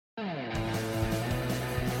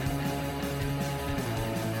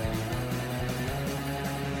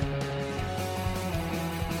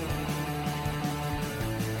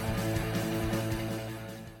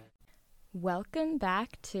Welcome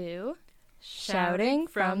back to Shouting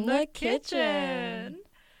from the Kitchen.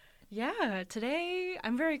 Yeah, today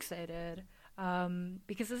I'm very excited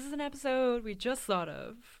because this is an episode we just thought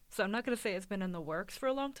of. So I'm not going to say it's been in the works for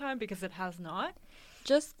a long time because it has not.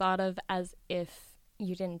 Just thought of as if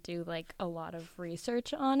you didn't do like a lot of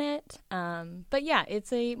research on it. But yeah,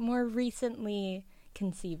 it's a more recently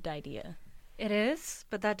conceived idea. It is,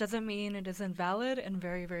 but that doesn't mean it isn't valid and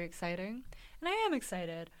very, very exciting. And I am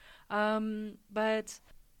excited. But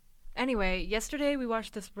anyway, yesterday we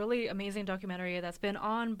watched this really amazing documentary that's been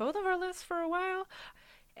on both of our lists for a while.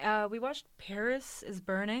 We watched Paris is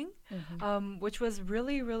Burning, which was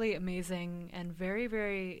really, really amazing and very,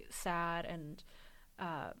 very sad and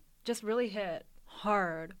just really hit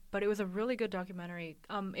hard. But it was a really good documentary.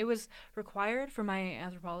 It was required for my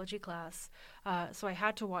anthropology class, so I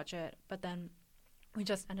had to watch it. But then we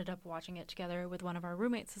just ended up watching it together with one of our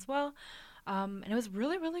roommates as well. And it was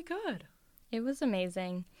really, really good. It was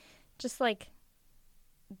amazing. Just like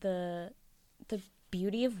the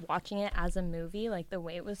beauty of watching it as a movie, like the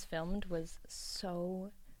way it was filmed was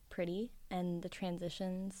so pretty, and the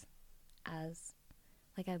transitions as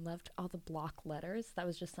like I loved all the block letters. That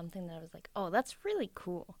was just something that I was like, oh, that's really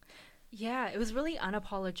cool. Yeah, it was really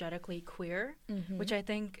unapologetically queer, which I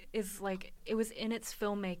think is like, it was in its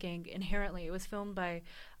filmmaking inherently. It was filmed by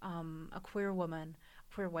a queer woman,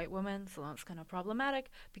 queer white woman, so that's kind of problematic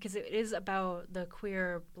because it is about the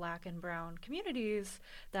queer black and brown communities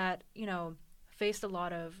that, you know, faced a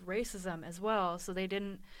lot of racism as well. So they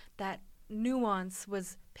didn't, that nuance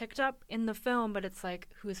was picked up in the film, but it's like,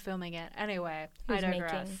 who's filming it? Anyway, I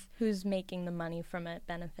digress. Who's making the money from it,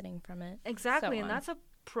 benefiting from it. Exactly, and that's a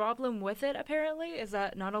problem with it, apparently, is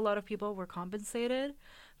that not a lot of people were compensated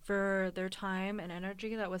for their time and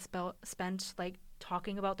energy that was spent, like,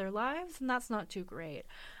 talking about their lives, and that's not too great.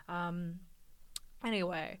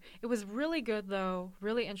 Anyway, it was really good, though,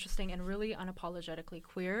 really interesting, and really unapologetically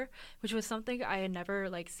queer, which was something I had never,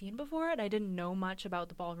 like, seen before, and I didn't know much about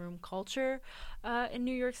the ballroom culture in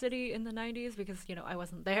New York City in the 90s because, you know, I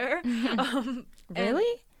wasn't there.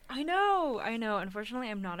 Really? I know. Unfortunately,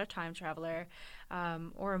 I'm not a time traveler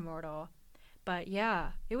or immortal. But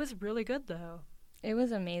yeah, it was really good, though. It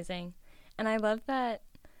was amazing. And I love that,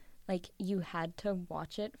 like, you had to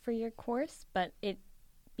watch it for your course, but it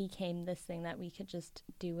became this thing that we could just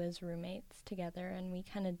do as roommates together, and we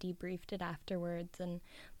kind of debriefed it afterwards. And,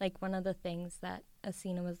 like, one of the things that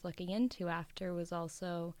Asina was looking into after was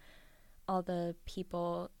also all the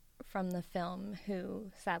people from the film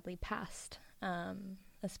who sadly passed,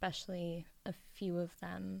 especially a few of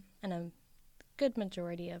them, and a good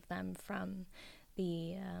majority of them from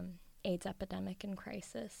the AIDS epidemic and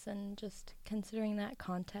crisis, and just considering that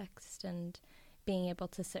context and being able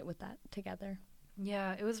to sit with that together.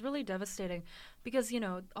 Yeah, it was really devastating because, you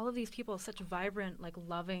know, all of these people, such vibrant, like,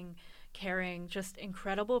 loving, caring, just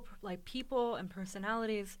incredible, like, people and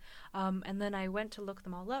personalities. And then I went to look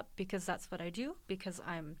them all up because that's what I do, because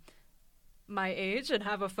I'm my age and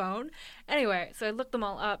have a phone. Anyway, so I looked them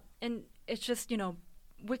all up, and it's just, you know,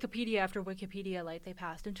 Wikipedia after Wikipedia, like, they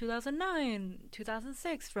passed in 2009,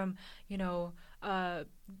 2006 from, you know,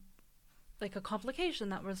 like a complication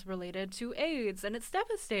that was related to AIDS. And it's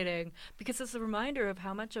devastating because it's a reminder of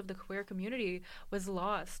how much of the queer community was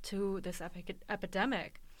lost to this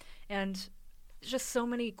epidemic. And just so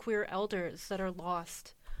many queer elders that are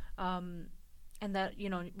lost, and that, you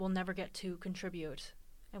know, will never get to contribute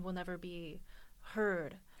and will never be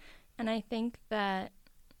heard. And I think that,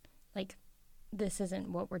 like, this isn't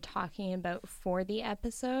what we're talking about for the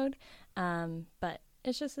episode, but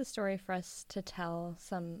it's just a story for us to tell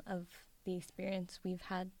some of the experience we've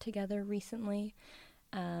had together recently.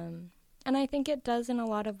 And I think it does in a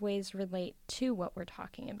lot of ways relate to what we're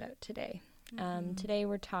talking about today. Today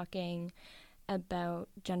we're talking about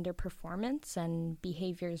gender performance and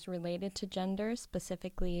behaviors related to gender.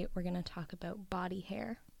 Specifically, we're going to talk about body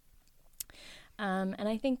hair. And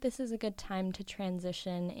I think this is a good time to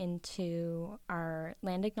transition into our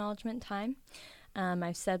land acknowledgement time.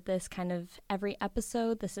 I've said this kind of every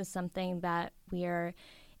episode. This is something that we are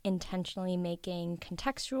intentionally making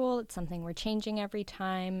contextual. It's something we're changing every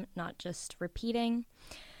time, not just repeating.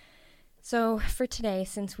 So for today,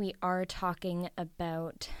 since we are talking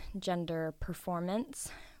about gender performance,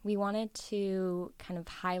 we wanted to kind of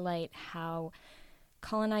highlight how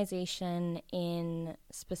colonization in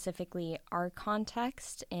specifically our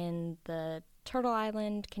context, in the Turtle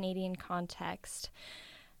Island Canadian context,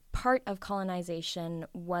 part of colonization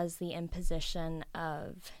was the imposition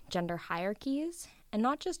of gender hierarchies, and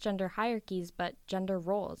not just gender hierarchies, but gender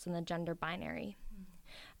roles in the gender binary.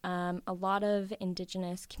 A lot of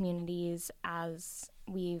Indigenous communities, as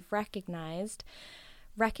we've recognized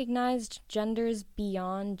genders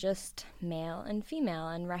beyond just male and female,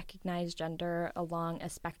 and recognized gender along a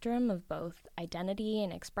spectrum of both identity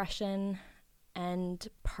and expression. And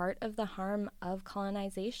part of the harm of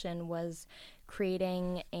colonization was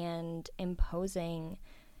creating and imposing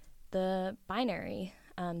the binary,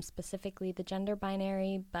 specifically the gender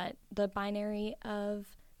binary, but the binary of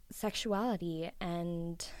sexuality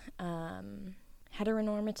and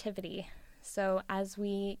heteronormativity. So as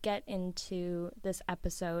we get into this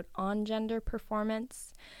episode on gender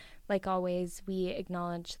performance, like always, we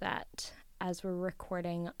acknowledge that as we're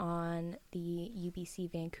recording on the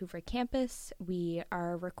UBC Vancouver campus, we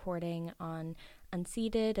are recording on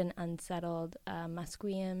unceded and unsettled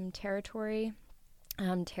Musqueam territory,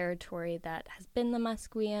 territory that has been the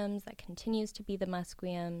Musqueams, that continues to be the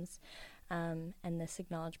Musqueams, and this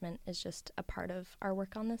acknowledgement is just a part of our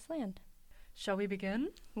work on this land. Shall we begin?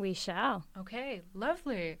 We shall. Okay,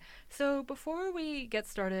 lovely. So before we get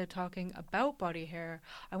started talking about body hair,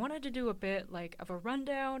 I wanted to do a bit like of a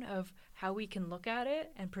rundown of how we can look at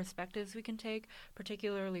it and perspectives we can take,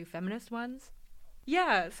 particularly feminist ones.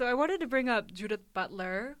 Yeah, so I wanted to bring up Judith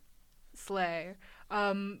Butler, slay.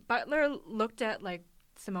 Butler looked at like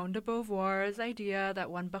Simone de Beauvoir's idea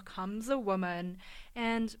that one becomes a woman,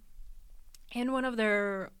 and in one of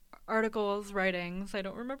their writings, I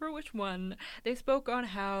don't remember which one, they spoke on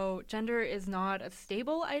how gender is not a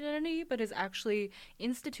stable identity, but is actually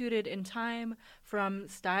instituted in time from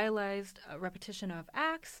stylized repetition of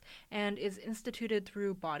acts and is instituted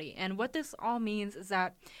through body. And what this all means is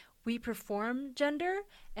that we perform gender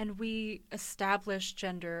and we establish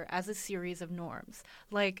gender as a series of norms.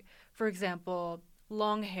 Like, for example,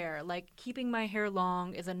 long hair, like keeping my hair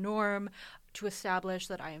long is a norm to establish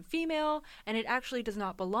that I am female, and it actually does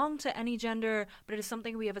not belong to any gender, but it is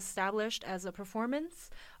something we have established as a performance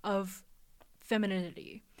of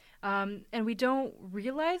femininity. And we don't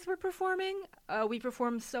realize we're performing. We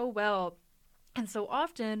perform so well and so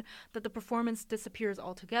often that the performance disappears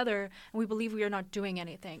altogether, and we believe we are not doing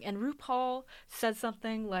anything. And RuPaul said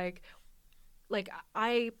something like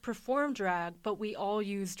I perform drag, but we all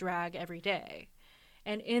use drag every day.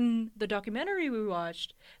 And in the documentary we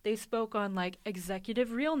watched, they spoke on like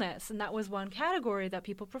executive realness, and that was one category that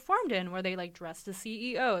people performed in, where they like dressed as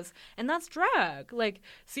CEOs, and that's drag. Like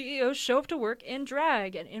CEOs show up to work in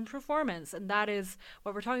drag and in performance, and that is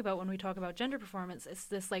what we're talking about when we talk about gender performance. It's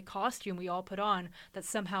this like costume we all put on that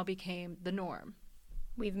somehow became the norm.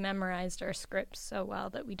 We've memorized our scripts so well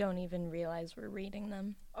that we don't even realize we're reading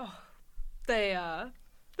them. Oh,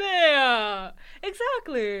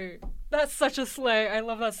 exactly. That's such a slay. I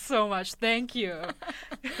love that so much. Thank you.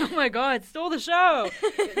 Oh my God, stole the show.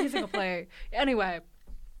 Musical play. Anyway,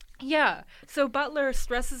 yeah. So Butler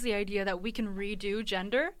stresses the idea that we can redo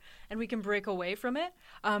gender and we can break away from it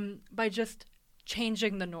by just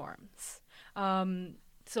changing the norms.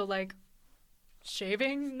 So like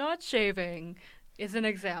shaving, not shaving is an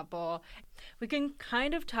example. We can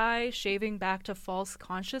kind of tie shaving back to false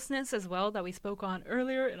consciousness as well, that we spoke on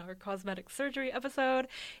earlier in our cosmetic surgery episode,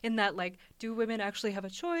 in that, like, do women actually have a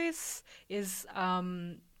choice? Is,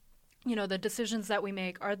 the decisions that we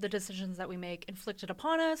make, are the decisions that we make inflicted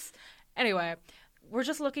upon us? Anyway, we're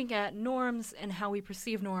just looking at norms and how we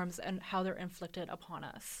perceive norms and how they're inflicted upon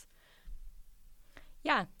us.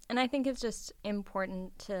 Yeah, and I think it's just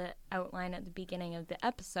important to outline at the beginning of the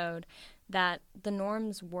episode that the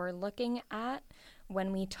norms we're looking at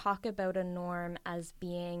when we talk about a norm as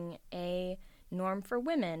being a norm for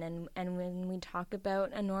women, and when we talk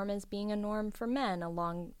about a norm as being a norm for men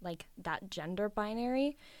along like that gender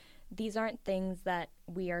binary, these aren't things that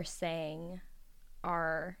we are saying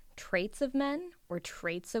are traits of men or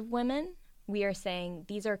traits of women. We are saying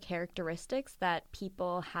these are characteristics that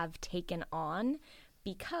people have taken on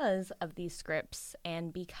because of these scripts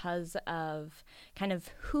and because of kind of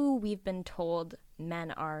who we've been told men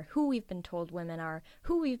are, who we've been told women are,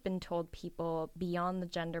 who we've been told people beyond the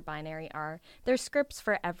gender binary are. There's scripts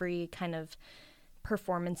for every kind of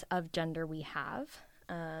performance of gender we have.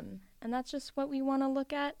 And that's just what we want to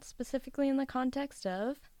look at specifically in the context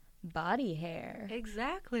of body hair.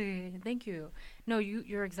 Exactly. Thank you. No,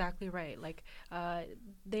 you're exactly right. Like,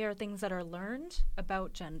 they are things that are learned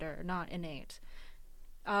about gender, not innate.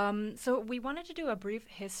 So we wanted to do a brief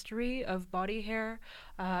history of body hair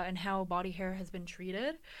and how body hair has been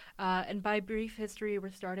treated. And by brief history,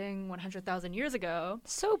 we're starting 100,000 years ago.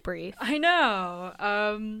 So brief. I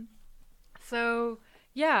know. So,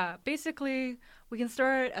 yeah, basically, we can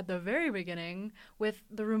start at the very beginning with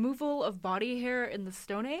the removal of body hair in the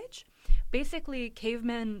Stone Age. basically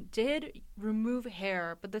cavemen did remove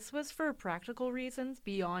hair, but this was for practical reasons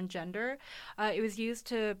beyond gender. It was used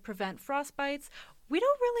to prevent frostbites. We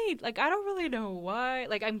don't really, like, I don't really know why.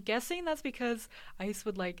 Like, I'm guessing that's because ice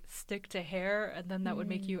would, like, stick to hair and then that would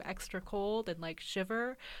make you extra cold and, like,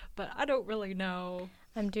 shiver. But I don't really know.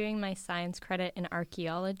 I'm doing my science credit in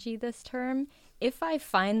archaeology this term. If I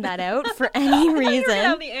find that out for any reason... You didn't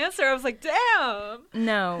have the answer. I was like, damn!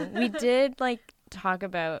 No, we did, like, talk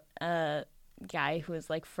about a guy who was,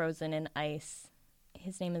 like, frozen in ice.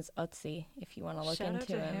 His name is Otzi, if you want to look Shout into out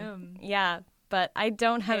to him. him. Yeah, but I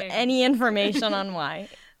don't have Hey. any information on why.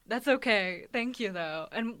 That's okay. Thank you, though.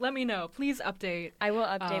 And let me know. Please update. I will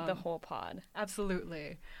update the whole pod.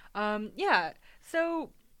 Absolutely. Yeah, so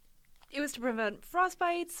it was to prevent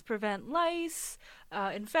frostbites, prevent lice,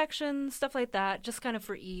 infections, stuff like that, just kind of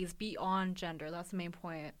for ease, beyond gender. That's the main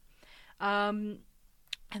point. And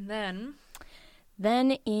then...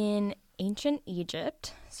 Then in ancient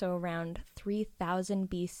Egypt, so around 3000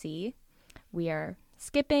 BC, we are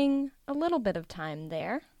skipping a little bit of time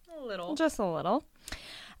there. A little. Just a little.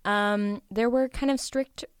 There were kind of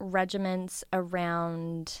strict regiments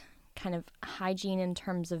around kind of hygiene in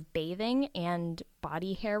terms of bathing and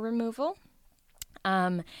body hair removal.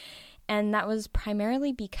 And that was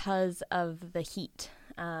primarily because of the heat.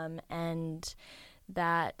 And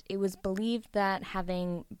that it was believed that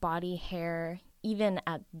having body hair, even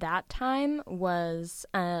at that time, was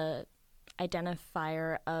a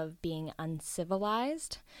identifier of being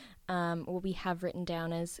uncivilized. What we have written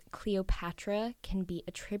down as Cleopatra can be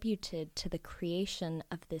attributed to the creation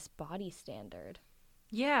of this body standard.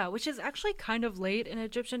 Yeah, which is actually kind of late in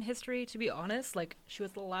Egyptian history, to be honest. Like, she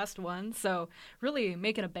was the last one, so really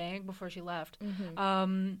making a bang before she left.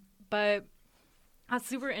 But that's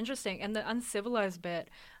super interesting. And the uncivilized bit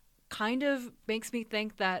kind of makes me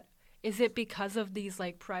think that, is it because of these,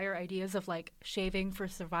 like, prior ideas of, like, shaving for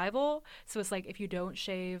survival? So it's like, if you don't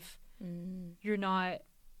shave, you're not,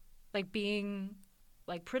 like, being,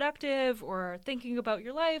 like, productive or thinking about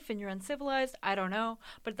your life and you're uncivilized. I don't know.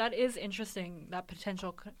 But that is interesting, that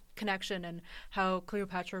potential connection, and how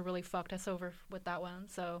Cleopatra really fucked us over with that one.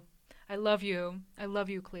 So I love you. I love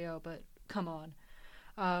you, Cleo, but come on.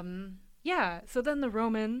 Yeah, so then the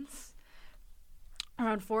Romans,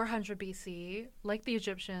 around 400 BC, like the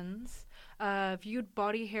Egyptians, viewed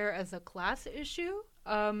body hair as a class issue.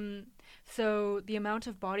 So the amount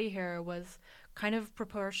of body hair was kind of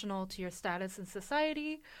proportional to your status in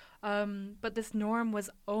society, but this norm was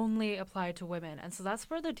only applied to women. And so that's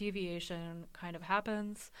where the deviation kind of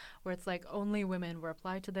happens, where it's like only women were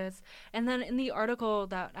applied to this. And then in the article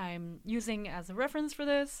that I'm using as a reference for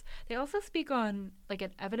this, they also speak on like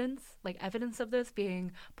evidence of this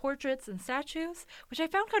being portraits and statues, which I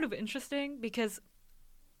found kind of interesting because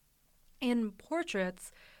in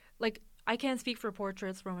portraits, like, I can't speak for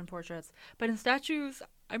portraits, Roman portraits, but in statues,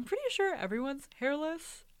 I'm pretty sure everyone's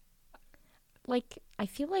hairless. Like, I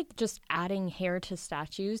feel like just adding hair to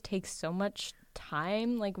statues takes so much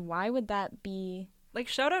time. Like, why would that be? Like,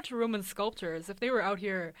 shout out to Roman sculptors if they were out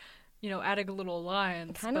here, adding little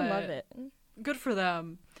lines. I kind of love it. Good for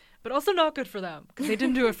them. But also not good for them, because they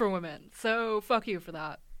didn't do it for women. So, fuck you for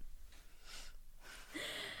that.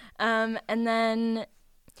 And then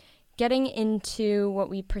getting into what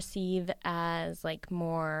we perceive as, like,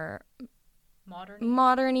 more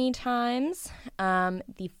modern-y times,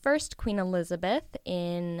 the first Queen Elizabeth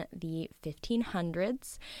in the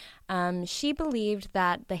 1500s, she believed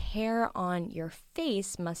that the hair on your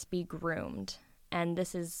face must be groomed, and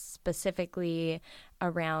this is specifically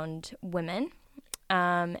around women,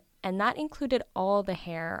 and that included all the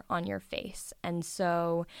hair on your face, and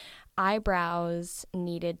so eyebrows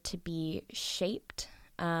needed to be shaped,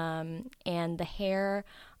 and the hair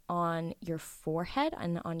on your forehead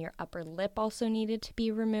and on your upper lip also needed to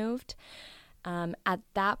be removed. At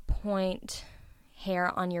that point,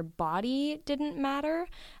 hair on your body didn't matter.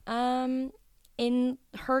 In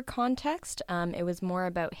her context, it was more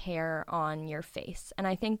about hair on your face. And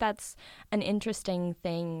I think that's an interesting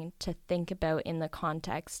thing to think about in the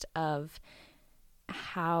context of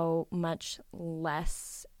how much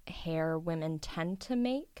less hair women tend to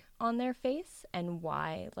make on their face and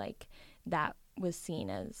why, like, that was seen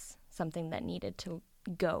as something that needed to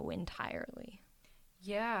go entirely.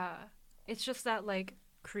 Yeah. It's just that, like,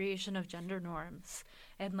 creation of gender norms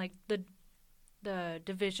and, like, the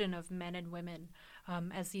division of men and women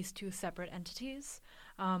as these two separate entities,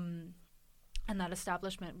 and that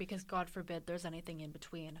establishment, because God forbid there's anything in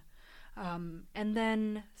between. And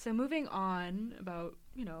then, so moving on about,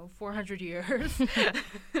 400 years,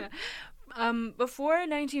 before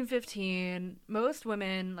 1915, most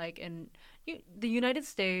women, like, in the United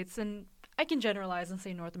States and I can generalize and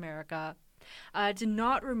say North America, did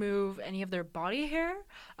not remove any of their body hair.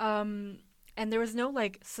 And there was no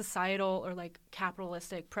like societal or like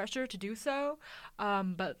capitalistic pressure to do so.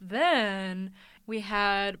 But then we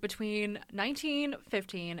had between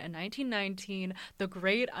 1915 and 1919 the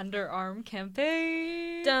Great Underarm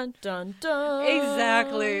Campaign. Dun, dun, dun.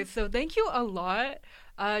 Exactly. So thank you a lot,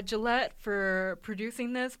 Gillette, for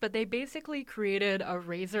producing this. But they basically created a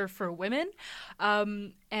razor for women.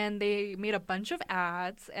 And they made a bunch of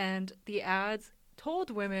ads. And the ads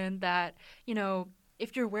told women that, you know,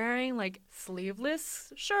 if you're wearing like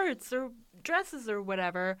sleeveless shirts or dresses or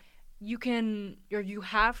whatever, you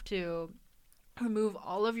have to remove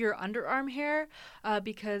all of your underarm hair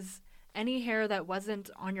because any hair that wasn't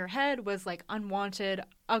on your head was like unwanted,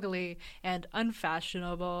 ugly, and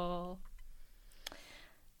unfashionable.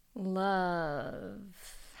 Love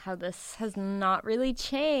how this has not really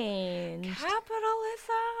changed.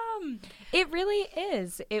 Capitalism! It really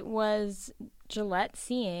is. It was Gillette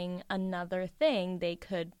seeing another thing they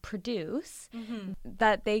could produce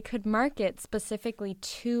that they could market specifically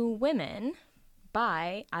to women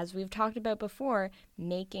by, as we've talked about before,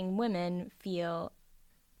 making women feel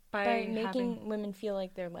women feel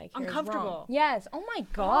like their like hair is uncomfortable. wrong. Yes. Oh my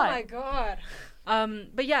god. Oh my god.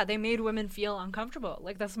 But yeah, they made women feel uncomfortable.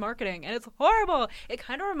 Like, that's marketing, and it's horrible. It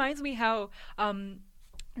kind of reminds me how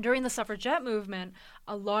during the suffragette movement,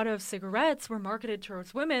 a lot of cigarettes were marketed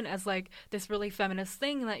towards women as like this really feminist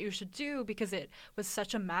thing that you should do because it was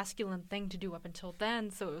such a masculine thing to do up until then.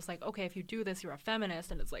 So it was like, okay, if you do this, you're a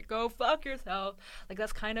feminist, and it's like, go fuck yourself. Like,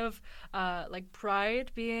 that's kind of like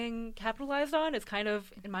pride being capitalized on. It's kind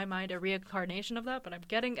of, in my mind, a reincarnation of that, but I'm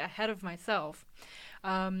getting ahead of myself.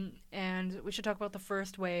 And we should talk about the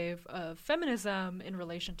first wave of feminism in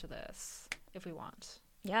relation to this, if we want.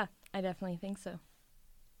 Yeah, I definitely think so.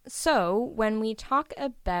 So, when we talk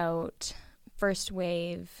about first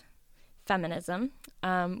wave feminism,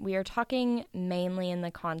 we are talking mainly in the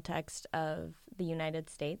context of the United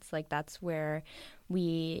States. Like, that's where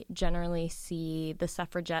we generally see the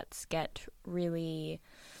suffragettes get really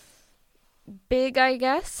big, I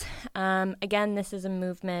guess. Again, this is a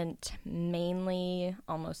movement mainly,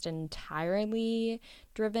 almost entirely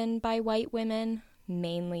driven by white women.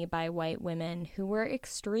 Mainly by white women who were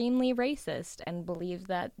extremely racist and believed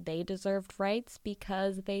that they deserved rights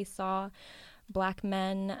because they saw black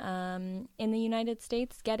men in the United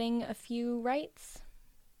States getting a few rights,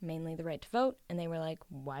 mainly the right to vote, and they were like,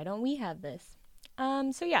 why don't we have this?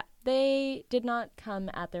 So yeah, they did not come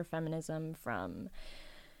at their feminism from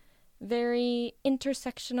very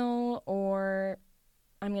intersectional or,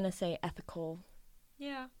 I'm going to say, ethical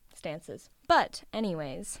stances. But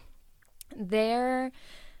anyways, their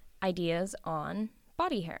ideas on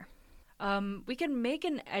body hair. We can make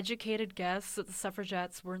an educated guess that the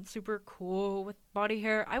suffragettes weren't super cool with body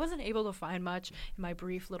hair. I wasn't able to find much in my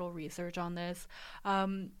brief little research on this.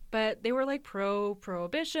 But they were like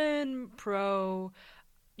pro-prohibition,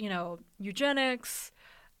 eugenics,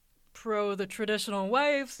 pro the traditional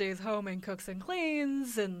wife, stays home and cooks and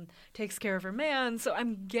cleans and takes care of her man. So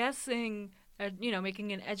I'm guessing,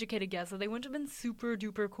 making an educated guess that they wouldn't have been super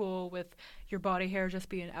duper cool with your body hair just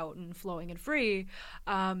being out and flowing and free.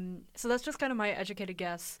 So that's just kind of my educated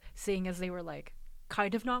guess, seeing as they were like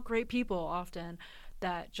kind of not great people often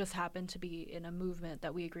that just happened to be in a movement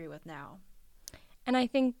that we agree with now. And I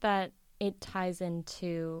think that it ties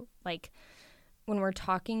into, like, when we're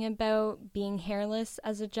talking about being hairless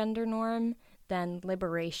as a gender norm, then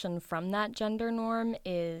liberation from that gender norm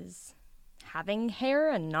is having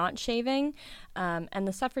hair and not shaving. And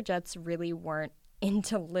the suffragettes really weren't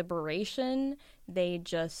into liberation. They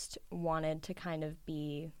just wanted to kind of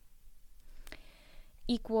be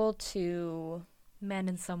equal to men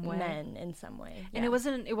in some way. Yeah. And it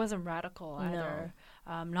wasn't radical either.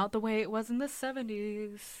 No. Not the way it was in the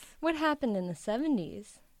 70s. What happened in the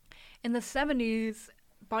 70s? In the 70s,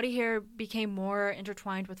 body hair became more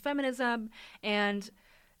intertwined with feminism, and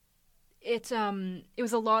there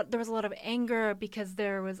was a lot of anger because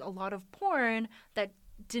there was a lot of porn that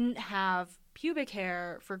didn't have pubic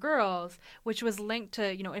hair for girls, which was linked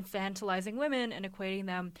to, infantilizing women and equating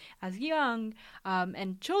them as young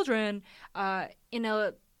and children in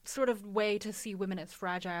a sort of way to see women as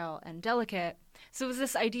fragile and delicate. So it was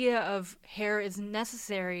this idea of hair is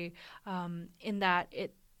necessary in that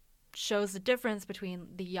it shows the difference between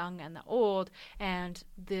the young and the old, and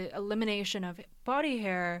the elimination of body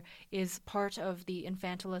hair is part of the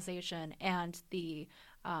infantilization and the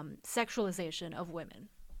sexualization of women.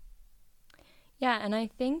 Yeah, and I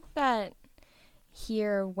think that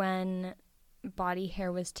here, when body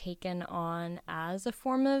hair was taken on as a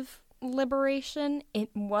form of liberation, it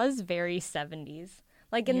was very 70s.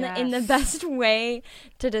 Like in the Yes. best way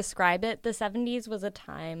to describe it, the 70s was a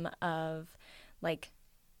time of like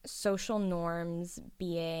social norms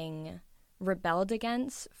being rebelled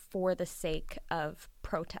against for the sake of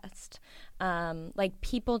protest. Like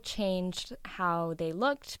people changed how they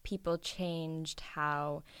looked, people changed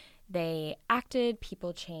how they acted,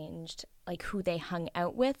 people changed like who they hung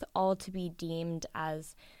out with, all to be deemed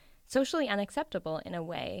as socially unacceptable in a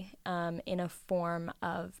way, in a form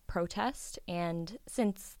of protest. And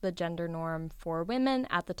since the gender norm for women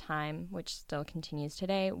at the time, which still continues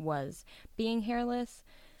today, was being hairless,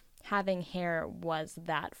 having hair was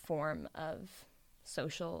that form of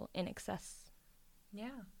social inaccess.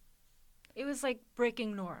 Yeah. It was like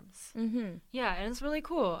breaking norms. Mm-hmm. Yeah, and it's really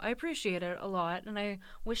cool. I appreciate it a lot, and I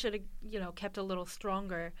wish it had, kept a little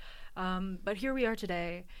stronger. But here we are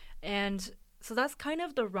today, and so that's kind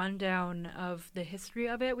of the rundown of the history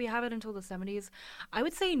of it. We have it until the 70s. I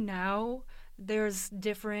would say now there's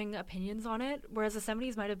differing opinions on it, whereas the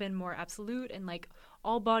 70s might have been more absolute and like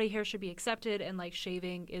all body hair should be accepted and like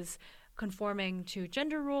shaving is conforming to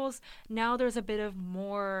gender rules. Now there's a bit of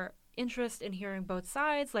more interest in hearing both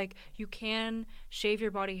sides. Like you can shave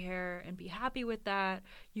your body hair and be happy with that.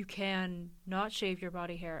 You can not shave your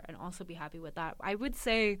body hair and also be happy with that. I would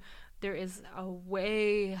say there is a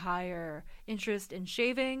way higher interest in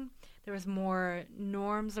shaving. There is more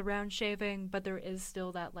norms around shaving, but there is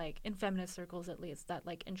still that, like, in feminist circles at least, that,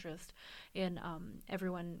 like, interest in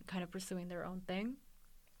everyone kind of pursuing their own thing.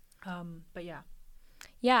 But yeah.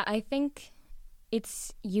 Yeah, I think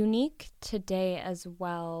it's unique today as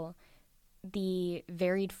well, the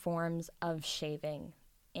varied forms of shaving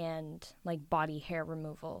and, like, body hair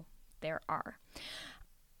removal there are.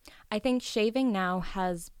 I think shaving now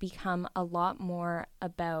has become a lot more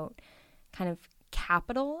about kind of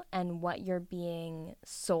capital and what you're being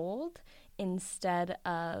sold instead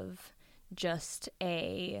of just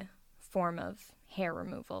a form of hair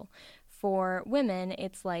removal. For women,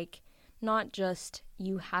 it's like not just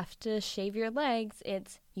you have to shave your legs,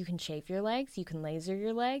 it's you can shave your legs, you can laser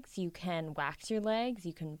your legs, you can wax your legs,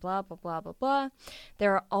 you can blah, blah, blah, blah, blah.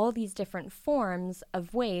 There are all these different forms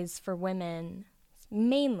of ways for women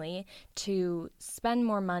mainly to spend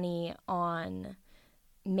more money on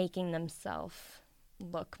making themselves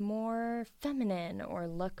look more feminine or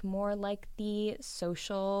look more like the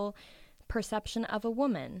social perception of a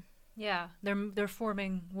woman. Yeah, they're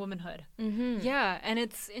forming womanhood. Mm-hmm. Yeah, and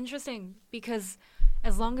it's interesting because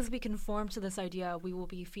as long as we conform to this idea, we will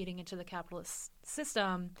be feeding into the capitalist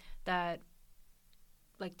system that,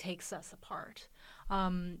 like, takes us apart.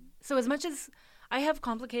 So as much as I have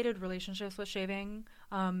complicated relationships with shaving,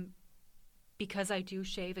 because I do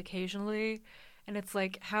shave occasionally, and it's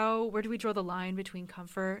like, where do we draw the line between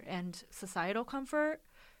comfort and societal comfort?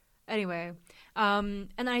 Anyway, and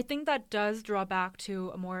I think that does draw back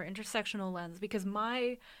to a more intersectional lens, because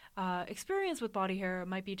my experience with body hair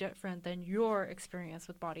might be different than your experience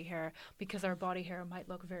with body hair, because our body hair might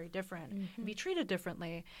look very different and be treated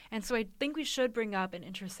differently. And so I think we should bring up an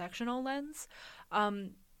intersectional lens,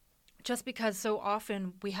 just because so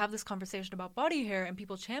often we have this conversation about body hair and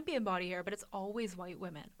people champion body hair, but it's always white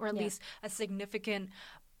women, or at least a significant,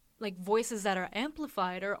 like, voices that are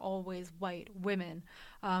amplified are always white women.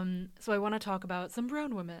 So I want to talk about some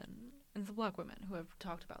brown women and some black women who have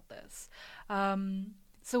talked about this.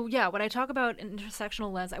 So yeah, when I talk about an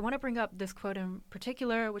intersectional lens, I want to bring up this quote in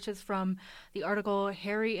particular, which is from the article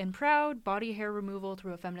Hairy and Proud, Body Hair Removal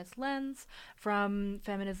Through a Feminist Lens from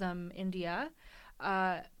Feminism India,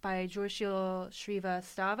 by Joyshil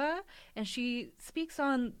Shrivastava. And she speaks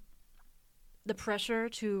on the pressure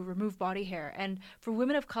to remove body hair. And for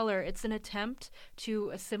women of color, it's an attempt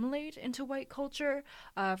to assimilate into white culture.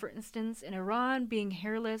 For instance, in Iran, being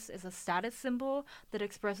hairless is a status symbol that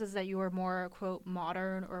expresses that you are more, quote,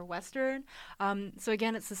 modern or Western. So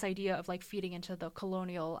again, it's this idea of, like, feeding into the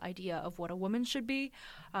colonial idea of what a woman should be.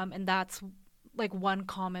 And that's, like, one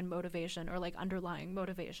common motivation, or, like, underlying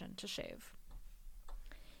motivation to shave.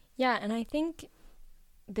 Yeah, and I think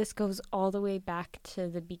this goes all the way back to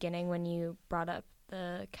the beginning when you brought up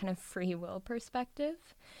the kind of free will perspective.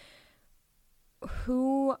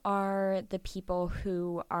 Who are the people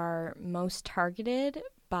who are most targeted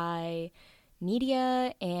by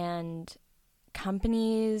media and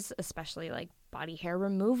companies, especially like body hair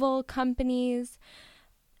removal companies,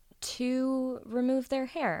 to remove their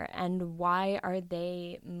hair, and why are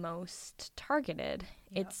they most targeted?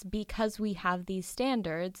 Yeah. It's because we have these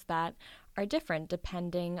standards that are different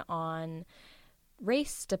depending on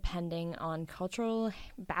race, depending on cultural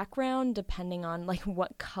background, depending on, like,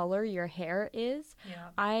 what color your hair is. Yeah.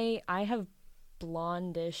 I have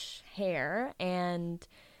blondish hair, and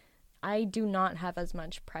I do not have as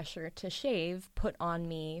much pressure to shave put on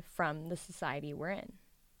me from the society we're in.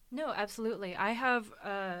 No, absolutely. I have,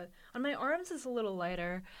 on my arms it's a little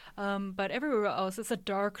lighter, but everywhere else it's a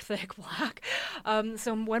dark, thick black.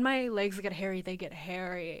 So when my legs get hairy, they get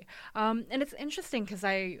hairy. And it's interesting because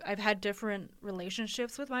I've had different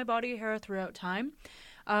relationships with my body hair throughout time.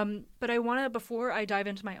 But I want to, before I dive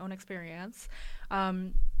into my own experience,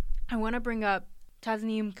 I want to bring up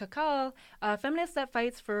Tasneem Kakal, a feminist that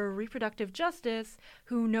fights for reproductive justice,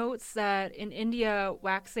 who notes that in India,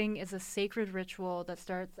 waxing is a sacred ritual that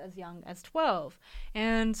starts as young as 12.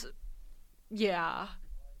 And yeah.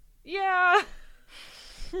 Yeah.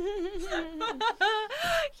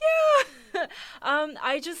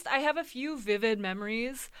 I have a few vivid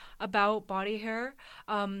memories about body hair.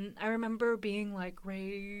 I remember being like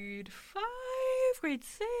grade 5, grade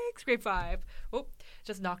 6, grade 5. Oh,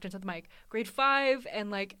 just knocked into the mic. Grade 5, and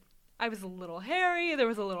like I was a little hairy. There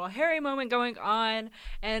was a little hairy moment going on,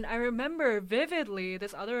 and I remember vividly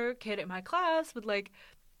this other kid in my class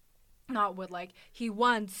he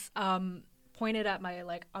once pointed at my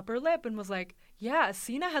like upper lip and was like, "Yeah,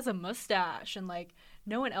 Asina has a mustache, and like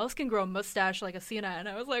no one else can grow a mustache like Asina." And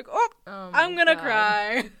I was like, "Oh, I'm gonna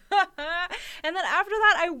cry." And then after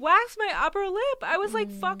that, I waxed my upper lip. I was like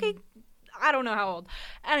fucking, I don't know how old.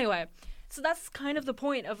 Anyway. So that's kind of the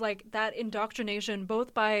point of like that indoctrination,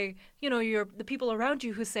 both by, you know, the people around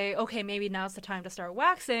you who say, okay, maybe now's the time to start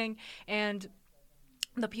waxing, and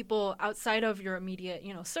the people outside of your immediate,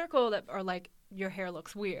 you know, circle that are like, your hair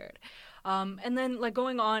looks weird. And then like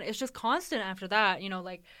going on, it's just constant after that, you know,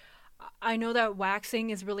 like I know that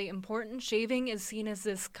waxing is really important. Shaving is seen as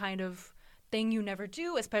this kind of thing you never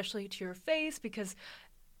do, especially to your face, because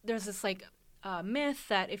there's this like myth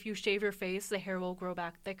that if you shave your face, the hair will grow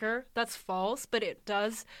back thicker. That's false, but it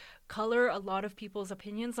does color a lot of people's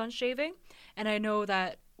opinions on shaving. And I know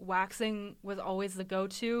that waxing was always the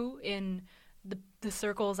go-to in the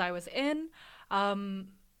circles I was in.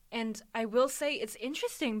 And I will say it's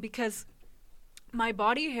interesting because my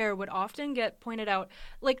body hair would often get pointed out,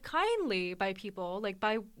 like kindly by people, like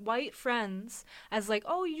by white friends, as like,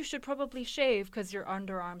 oh, you should probably shave because your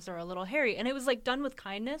underarms are a little hairy. And it was like done with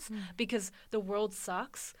kindness because the world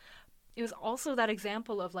sucks. It was also that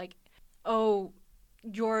example of like, oh,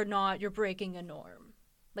 you're breaking a norm.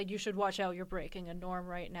 Like you should watch out, you're breaking a norm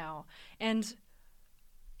right now. And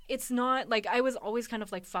it's not like I was always kind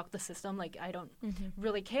of like, fuck the system. Like I don't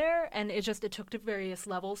really care. And it took to various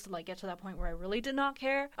levels to like get to that point where I really did not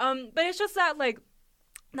care. But it's just that like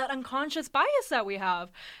that unconscious bias that we have,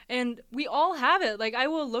 and we all have it. Like I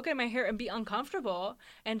will look at my hair and be uncomfortable,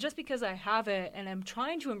 and just because I have it and I'm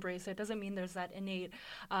trying to embrace it doesn't mean there's that innate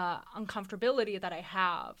uncomfortability that I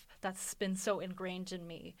have that's been so ingrained in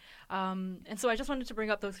me. And so I just wanted to bring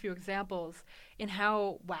up those few examples in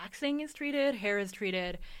how waxing is treated, hair is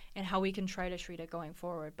treated, and how we can try to treat it going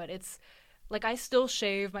forward. But it's like I still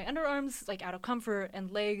shave my underarms like out of comfort, and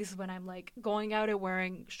legs when I'm like going out and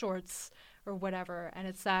wearing shorts or whatever, and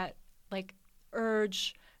it's that like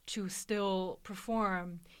urge to still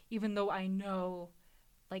perform even though I know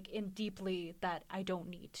like in deeply that I don't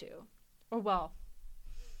need to, or well,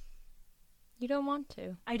 you don't want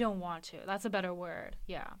to. I don't want to. That's a better word.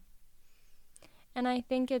 Yeah. And I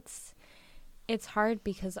think it's hard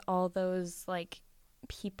because all those like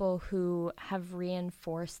people who have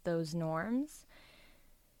reinforced those norms,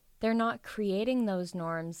 they're not creating those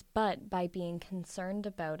norms, but by being concerned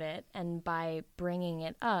about it and by bringing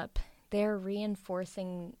it up, they're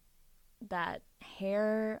reinforcing that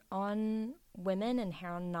hair on women and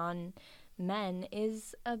hair on non-men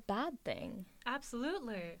is a bad thing.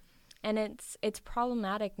 Absolutely. And it's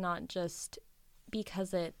problematic not just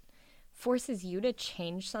because it forces you to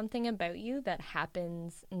change something about you that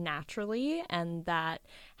happens naturally and that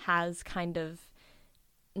has kind of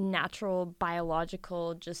natural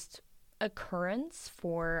biological just occurrence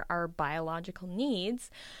for our biological needs,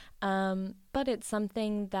 but it's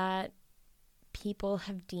something that people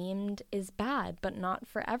have deemed is bad, but not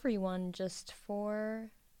for everyone, just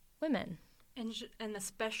for women. And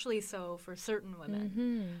especially so for certain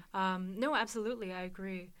women. No, absolutely, I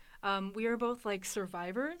agree. We are both like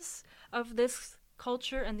survivors of this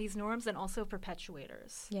culture and these norms, and also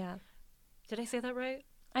perpetuators. Yeah. Did I say that right?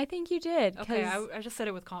 I think you did. Okay, I just said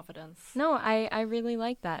it with confidence. No, I really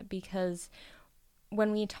like that, because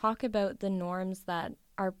when we talk about the norms that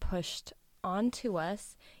are pushed onto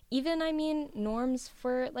us, even, I mean, norms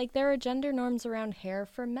for, like, there are gender norms around hair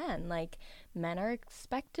for men. Like, men are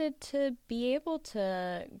expected to be able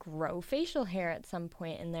to grow facial hair at some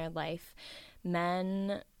point in their life.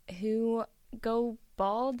 Men who go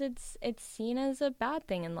bald, it's seen as a bad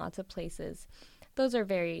thing in lots of places. Those are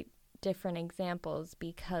very different examples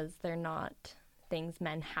because they're not things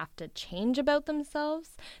men have to change about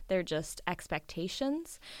themselves. They're just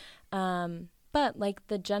expectations. But like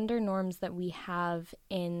the gender norms that we have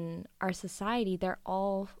in our society, they're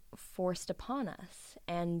all forced upon us.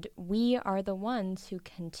 And we are the ones who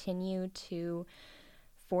continue to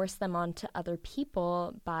force them onto other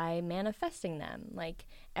people by manifesting them. Like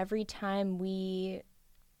every time we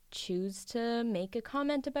choose to make a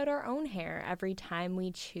comment about our own hair, every time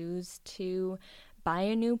we choose to buy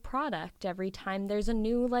a new product, every time there's a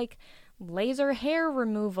new like laser hair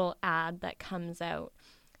removal ad that comes out,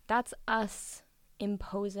 that's us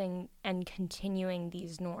imposing and continuing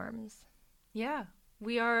these norms. Yeah,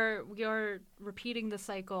 we are repeating the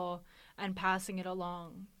cycle and passing it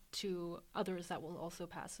along to others that will also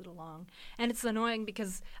pass it along. And it's annoying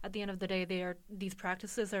because at the end of the day, these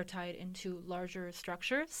practices are tied into larger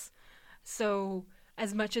structures. So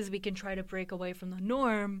as much as we can try to break away from the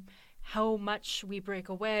norm, how much we break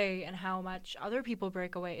away and how much other people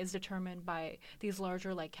break away is determined by these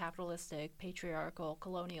larger, like, capitalistic, patriarchal,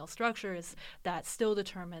 colonial structures that still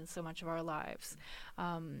determine so much of our lives.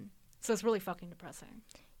 So it's really fucking depressing.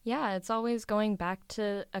 Yeah, it's always going back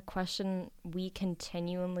to a question we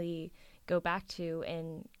continually go back to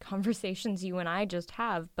in conversations you and I just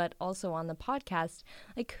have, but also on the podcast.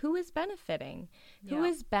 Like, who is benefiting? Yeah. Who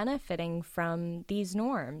is benefiting from these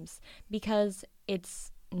norms? Because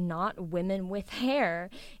it's not women with hair.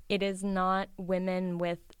 It is not women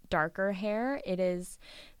with darker hair. It is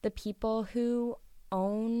the people who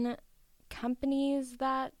own companies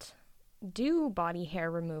that do body hair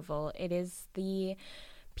removal. It is the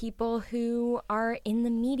people who are in the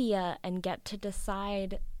media and get to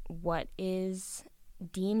decide what is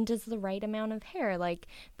deemed as the right amount of hair. Like,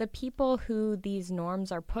 the people who these norms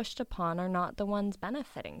are pushed upon are not the ones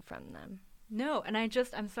benefiting from them. No, and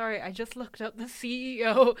I'm sorry, I just looked up the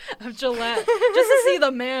CEO of Gillette just to see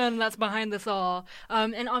the man that's behind this all.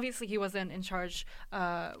 And obviously he wasn't in charge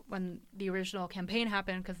when the original campaign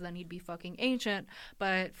happened, because then he'd be fucking ancient.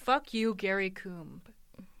 But fuck you, Gary Coombe.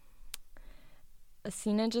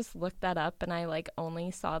 Asina just looked that up, and I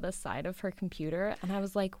only saw the side of her computer, and I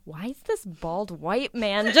was like, why is this bald white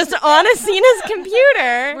man just on Asina's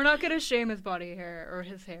computer? We're not going to shame his body hair or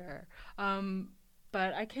his hair.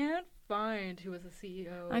 But I can't find who was the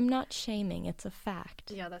CEO. I'm not shaming, it's a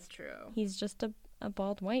fact. Yeah, that's true. He's just a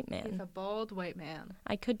bald white man. He's a bald white man.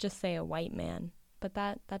 I could just say a white man, but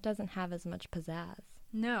that doesn't have as much pizzazz.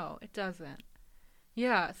 No, it doesn't.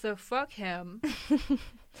 Yeah, so fuck him.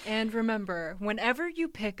 And remember, whenever you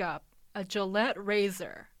pick up a Gillette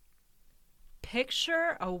razor,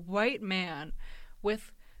 picture a white man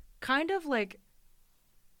with kind of like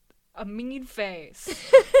a mean face.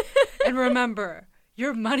 And remember,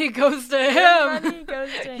 your money goes to him. Your money goes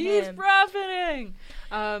to him. He's profiting.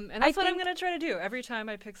 And that's what I'm going to try to do every time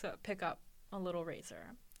I pick up a little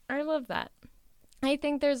razor. I love that. I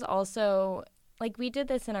think there's also, we did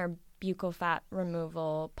this in our buccal fat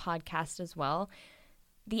removal podcast as well.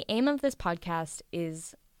 The aim of this podcast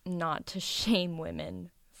is not to shame women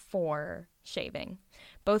for shaving.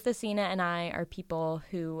 Both Asina and I are people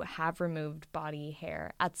who have removed body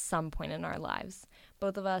hair at some point in our lives.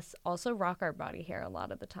 Both of us also rock our body hair a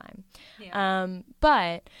lot of the time. Yeah.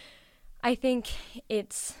 But I think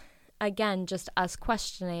it's, again, just us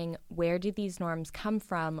questioning, where do these norms come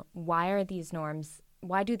from? Why do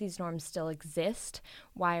these norms still exist?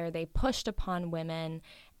 Why are they pushed upon women?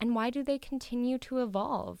 And why do they continue to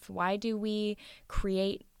evolve? Why do we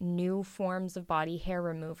create new forms of body hair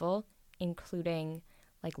removal, including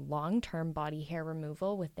long-term body hair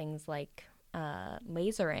removal with things like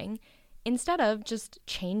lasering, instead of just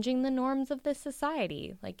changing the norms of this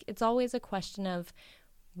society? It's always a question of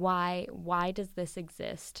why does this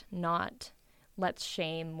exist, not let's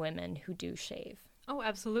shame women who do shave. Oh,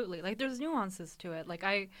 absolutely. There's nuances to it.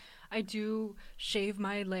 I do shave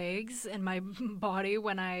my legs and my body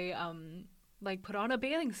when I put on a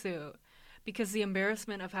bathing suit, because the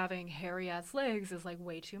embarrassment of having hairy ass legs is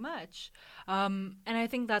way too much. And I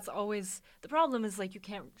think that's always the problem, is you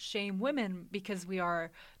can't shame women because we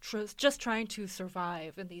are just trying to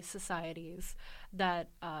survive in these societies that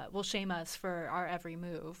will shame us for our every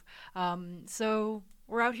move. So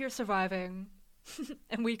we're out here surviving.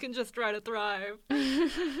 And we can just try to thrive.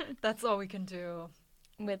 That's all we can do.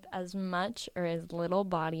 With as much or as little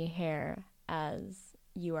body hair as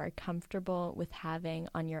you are comfortable with having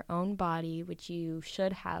on your own body, which you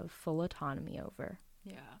should have full autonomy over.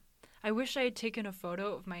 Yeah. I wish I had taken a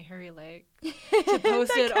photo of my hairy leg to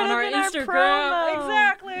post it on our could've been our Instagram. promo.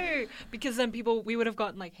 Exactly. Because then we would have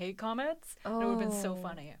gotten like hate comments. And it would have been so Oh.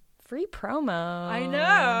 funny. Free promo. I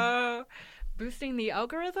know. Boosting the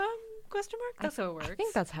algorithm? Question mark? That's how it works. I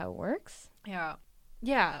think that's how it works. Yeah.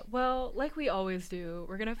 Yeah. Well, like we always do,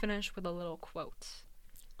 we're going to finish with a little quote.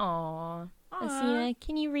 Aw. Aw. Asina,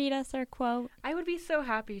 can you read us our quote? I would be so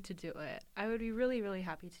happy to do it. I would be really, really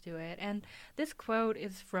happy to do it. And this quote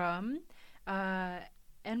is from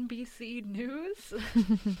NBC News.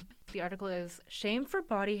 The article is "Shame for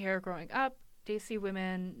body hair growing up. Desi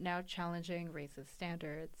women now challenging racist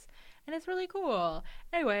standards." And it's really cool.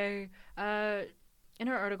 Anyway, in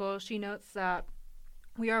her article, she notes that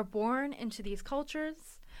we are born into these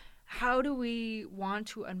cultures. How do we want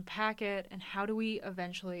to unpack it, and how do we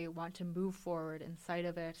eventually want to move forward inside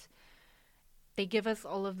of it? They give us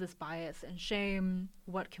all of this bias and shame.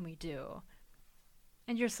 What can we do?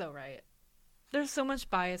 And you're so right. There's so much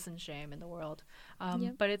bias and shame in the world,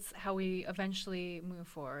 Yep. but it's how we eventually move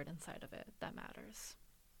forward inside of it that matters.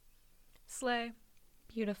 Slay.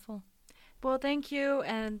 Beautiful. Well, thank you,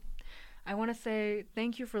 and I want to say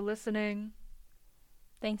thank you for listening.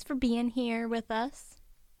 Thanks for being here with us.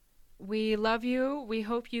 We love you. We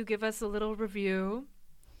hope you give us a little review.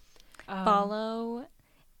 Follow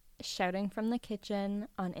Shouting from the Kitchen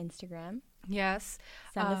on Instagram. Yes.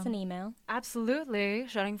 Send us an email. Absolutely.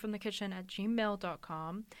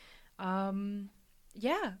 shoutingfromthekitchen@gmail.com.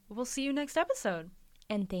 Yeah, we'll see you next episode.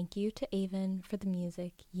 And thank you to Avon for the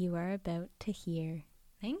music you are about to hear.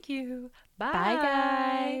 Thank you. Bye. Bye,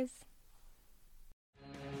 guys.